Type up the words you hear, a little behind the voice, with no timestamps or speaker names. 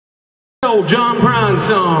old John Prine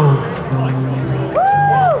song.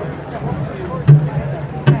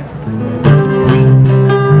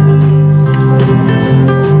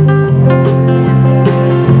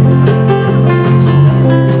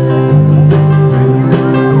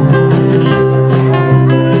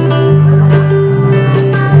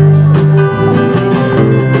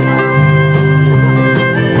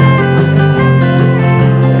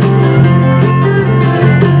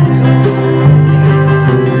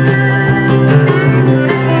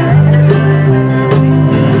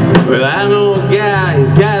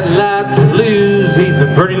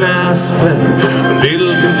 Pretty nice fella, a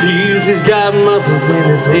little confused. He's got muscles in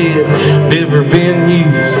his head, never been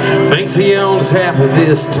used. Thinks he owns half of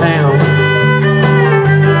this town.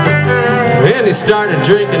 And he started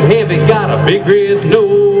drinking heavy, got a big red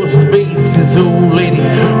nose, and beats his old lady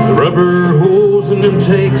with rubber hose, and then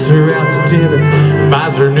takes her out to dinner,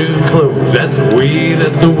 buys her new clothes. That's the way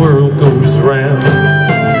that the world goes round.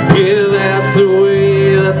 Yeah, that's the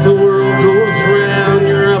way that the world goes round.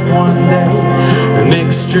 You're up one day, the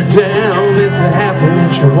next you're down. It's a half an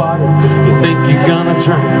inch of water, you think you're gonna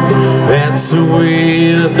drown. That's the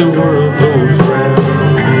way that the world goes round.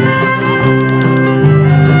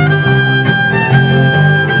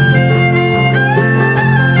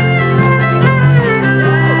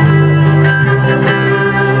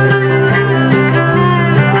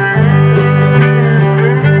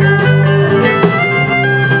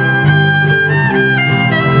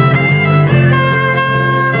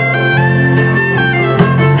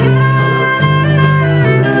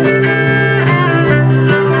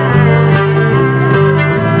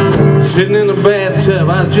 Sitting in the bathtub,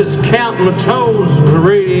 I was just counting my toes when the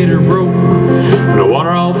radiator broke. When the water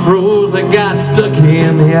all froze, I got stuck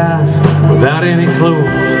in the ice without any clothes,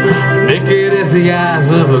 naked as the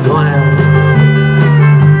eyes of a clown.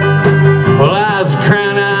 Well, I was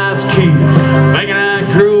crying ice cubes, thinking I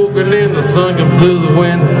croak, and then the sun come through the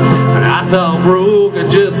window, and I saw broke. I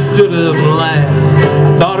just stood up and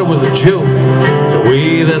laughed. I thought it was a joke. It's the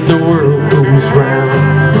way that the world goes round.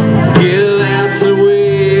 Yeah, that's the way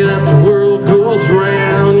the world goes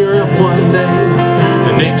round. You're up one day,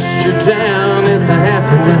 the next you're down. It's a half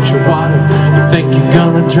an inch of water, you think you're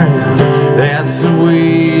gonna drown. That's the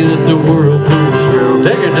way that the world goes round.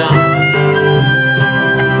 Take it down.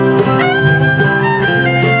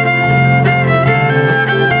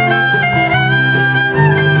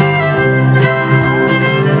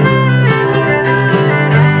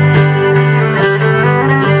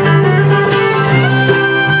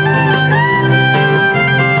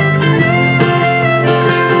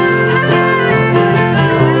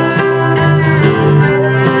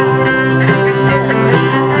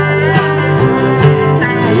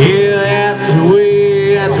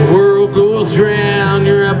 Round,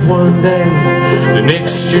 you're up one day, the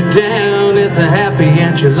next you're down. It's a happy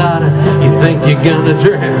enchilada, you think you're gonna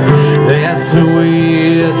drown. That's the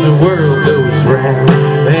way that the world goes round.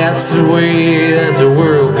 That's the way that the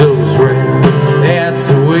world goes round. That's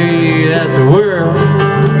the way